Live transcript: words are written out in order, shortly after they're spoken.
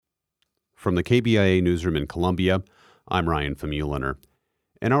From the KBIA newsroom in Columbia, I'm Ryan Famuliner.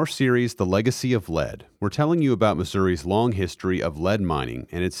 In our series, The Legacy of Lead, we're telling you about Missouri's long history of lead mining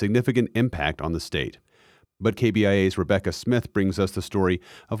and its significant impact on the state. But KBIA's Rebecca Smith brings us the story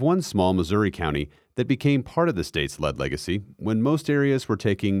of one small Missouri county that became part of the state's lead legacy when most areas were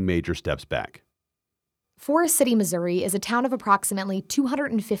taking major steps back. Forest City, Missouri is a town of approximately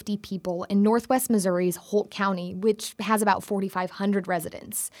 250 people in northwest Missouri's Holt County, which has about 4,500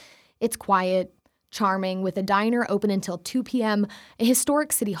 residents. It's quiet, charming, with a diner open until 2 p.m., a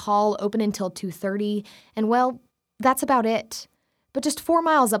historic city hall open until 2:30, and well, that's about it. But just 4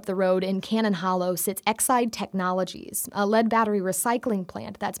 miles up the road in Canon Hollow sits Exide Technologies, a lead battery recycling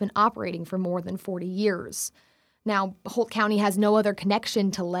plant that's been operating for more than 40 years. Now, Holt County has no other connection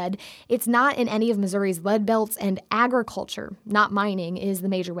to lead. It's not in any of Missouri's lead belts, and agriculture, not mining, is the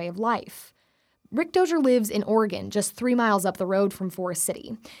major way of life. Rick Dozier lives in Oregon, just 3 miles up the road from Forest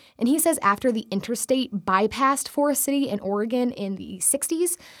City. And he says after the interstate bypassed Forest City in Oregon in the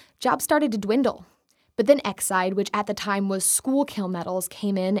 60s, jobs started to dwindle. But then Exide, which at the time was Schuylkill Metals,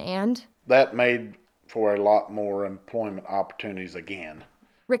 came in and... that made for a lot more employment opportunities again.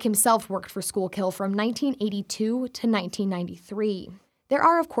 Rick himself worked for Schuylkill from 1982 to 1993. There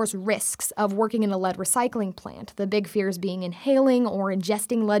are, of course, risks of working in a lead recycling plant, the big fears being inhaling or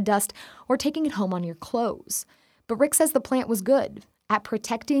ingesting lead dust or taking it home on your clothes. But Rick says the plant was good at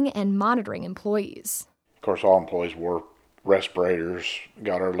protecting and monitoring employees. Of course, all employees wore respirators,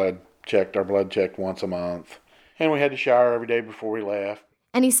 got our blood checked once a month, and we had to shower every day before we left.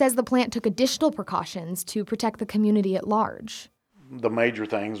 And he says the plant took additional precautions to protect the community at large. The major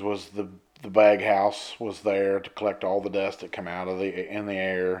things was the bag house was there to collect all the dust that come out of in the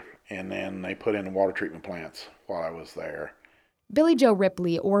air, and then they put in water treatment plants while I was there. Billy Jo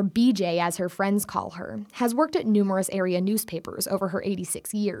Ripley, or BJ as her friends call her, has worked at numerous area newspapers over her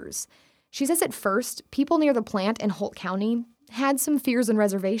 86 years. She says at first, people near the plant in Holt County had some fears and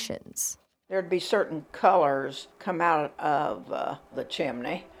reservations. There'd be certain colors come out of the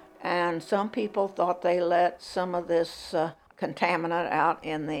chimney, and some people thought they let some of this contaminant out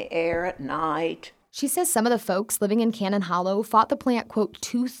in the air at night. She says some of the folks living in Canon Hollow fought the plant, quote,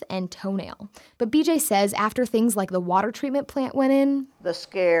 tooth and toenail. But BJ says after things like the water treatment plant went in, the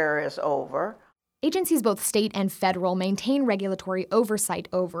scare is over. Agencies, both state and federal, maintain regulatory oversight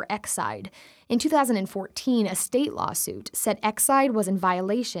over Exide. In 2014, a state lawsuit said Exide was in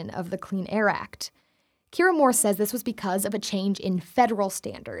violation of the Clean Air Act. Kira Moore says this was because of a change in federal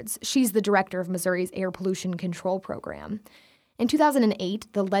standards. She's the director of Missouri's Air Pollution Control Program. In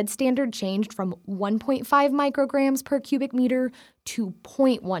 2008, the lead standard changed from 1.5 micrograms per cubic meter to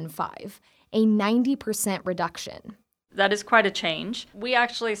 0.15, a 90% reduction. That is quite a change. We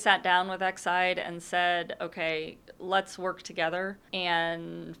actually sat down with Exide and said, okay, let's work together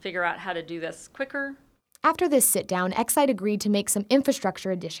and figure out how to do this quicker. After this sit-down, Exide agreed to make some infrastructure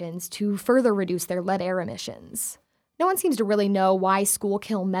additions to further reduce their lead air emissions. No one seems to really know why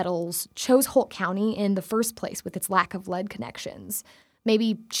Schuylkill Metals chose Holt County in the first place with its lack of lead connections.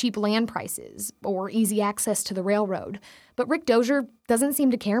 Maybe cheap land prices or easy access to the railroad. But Rick Dozier doesn't seem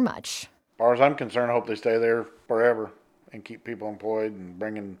to care much. As far as I'm concerned, I hope they stay there forever and keep people employed and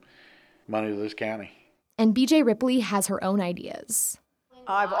bringing money to this county. And BJ Ripley has her own ideas.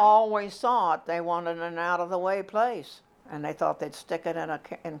 I've always thought they wanted an out-of-the-way place, and they thought they'd stick it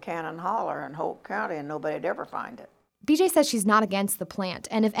in Canon Hollow in Holt County, and nobody'd ever find it. BJ says she's not against the plant,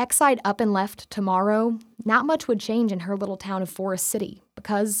 and if Exide up and left tomorrow, not much would change in her little town of Forest City,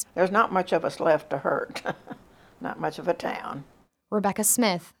 because... there's not much of us left to hurt. Not much of a town. Rebecca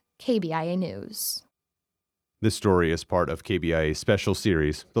Smith, KBIA News. This story is part of KBIA's special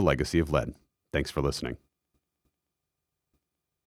series, The Legacy of Lead. Thanks for listening.